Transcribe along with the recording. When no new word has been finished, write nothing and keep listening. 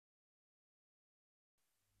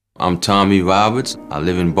I'm Tommy Roberts. I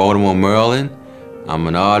live in Baltimore, Maryland. I'm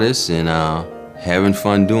an artist and having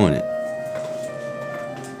fun doing it.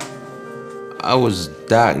 I was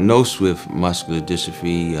diagnosed with muscular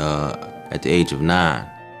dystrophy at the age of 9.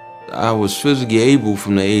 I was physically able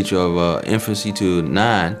from the age of infancy to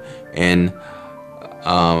 9, and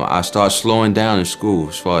I started slowing down in school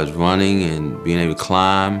as far as running and being able to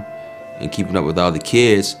climb and keeping up with other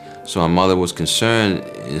kids. So my mother was concerned,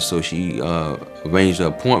 and so she arranged an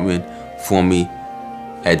appointment for me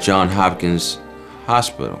at Johns Hopkins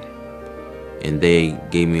Hospital. And they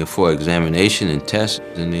gave me a full examination and test,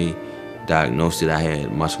 and they diagnosed that I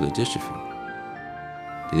had muscular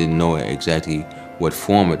dystrophy. They didn't know exactly what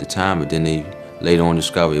form at the time, but then they later on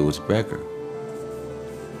discovered it was Becker.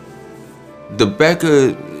 The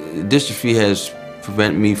Becker dystrophy has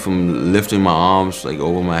prevented me from lifting my arms like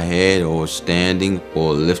over my head or standing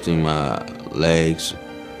or lifting my legs.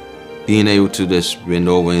 Being able to just bend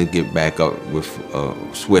over and get back up with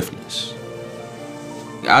swiftness.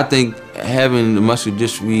 I think having the muscular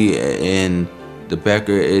dystrophy and the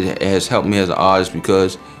Becker, it has helped me as an artist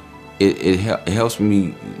because it helps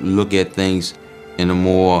me look at things in a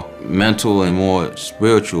more mental and more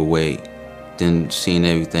spiritual way than seeing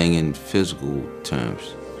everything in physical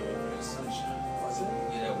terms.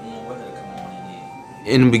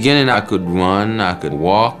 In the beginning, I could run, I could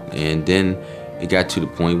walk, and then it got to the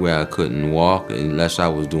point where I couldn't walk unless I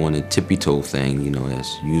was doing a tippy-toe thing. You know,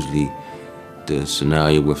 that's usually the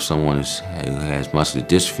scenario with someone who has muscular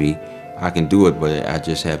dystrophy. I can do it, but I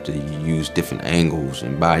just have to use different angles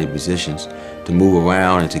and body positions to move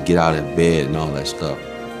around and to get out of bed and all that stuff.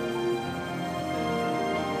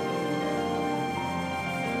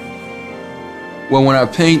 Well, when I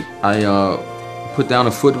paint, I put down a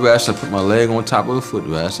footrest, I put my leg on top of the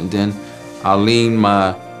footrest, and then I lean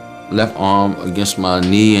my left arm against my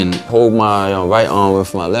knee and hold my right arm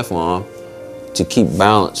with my left arm to keep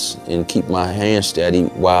balance and keep my hand steady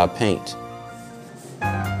while I paint.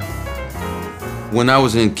 When I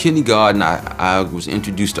was in kindergarten, I was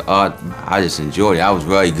introduced to art. I just enjoyed it. I was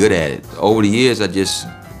very good at it. Over the years, I just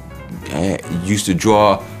used to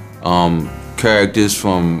draw characters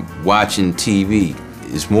from watching TV.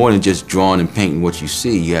 It's more than just drawing and painting what you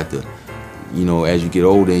see. You have to, you know, as you get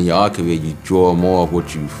older in your art career, you draw more of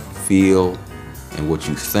what you feel and what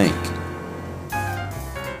you think.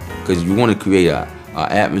 Because you want to create an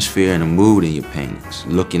atmosphere and a mood in your paintings.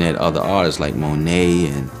 Looking at other artists like Monet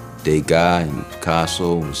and Degas and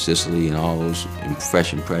Picasso and Sicily and all those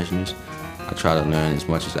fresh impressionists, I try to learn as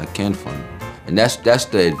much as I can from them. And that's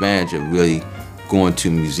the advantage of really going to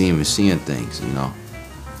a museum and seeing things, you know.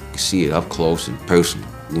 You can see it up close and personal.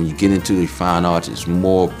 When you get into the fine arts, it's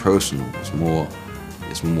more personal.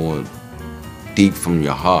 It's more deep from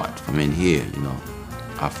your heart, from in here, you know.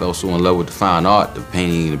 I fell so in love with the fine art, the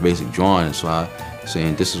painting and the basic drawing, and so I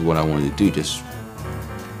saying this is what I wanted to do, just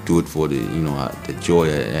do it for the, you know, the joy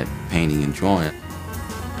at painting and drawing.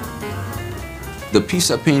 The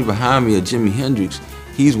piece I painted behind me of Jimi Hendrix,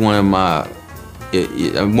 he's one of my,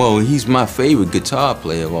 well, he's my favorite guitar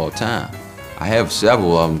player of all time. I have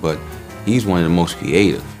several of them, but he's one of the most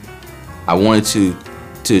creative. I wanted to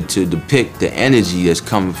depict the energy that's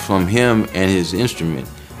coming from him and his instrument.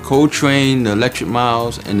 Coltrane, the Electric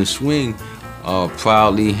Miles, and the Swing are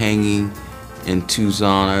proudly hanging in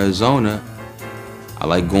Tucson, Arizona. I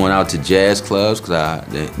like going out to jazz clubs because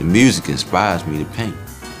the music inspires me to paint.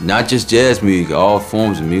 Not just jazz music, all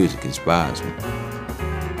forms of music inspires me.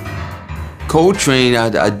 Coltrane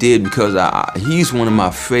I did because he's one of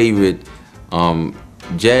my favorite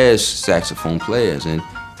jazz saxophone players, and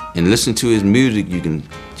listening to his music you can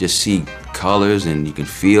just see colors and you can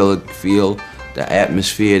feel the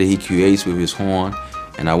atmosphere that he creates with his horn,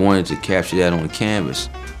 and I wanted to capture that on the canvas.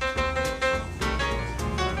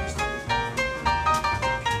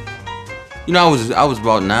 You know, I was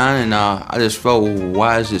about 9, and I just felt, well,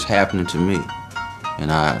 why is this happening to me?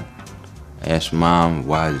 And I asked Mom,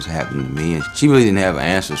 why is this happening to me? And she really didn't have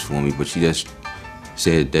answers for me, but she just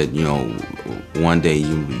said that, you know, one day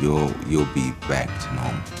you'll be back to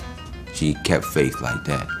normal. She kept faith like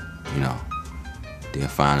that, you know. They'll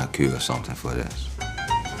find a cure or something for this.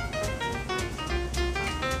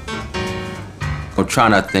 I'm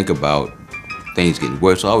trying not to think about things getting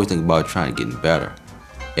worse. I always think about trying to get better.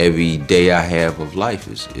 Every day I have of life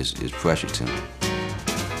is precious to me.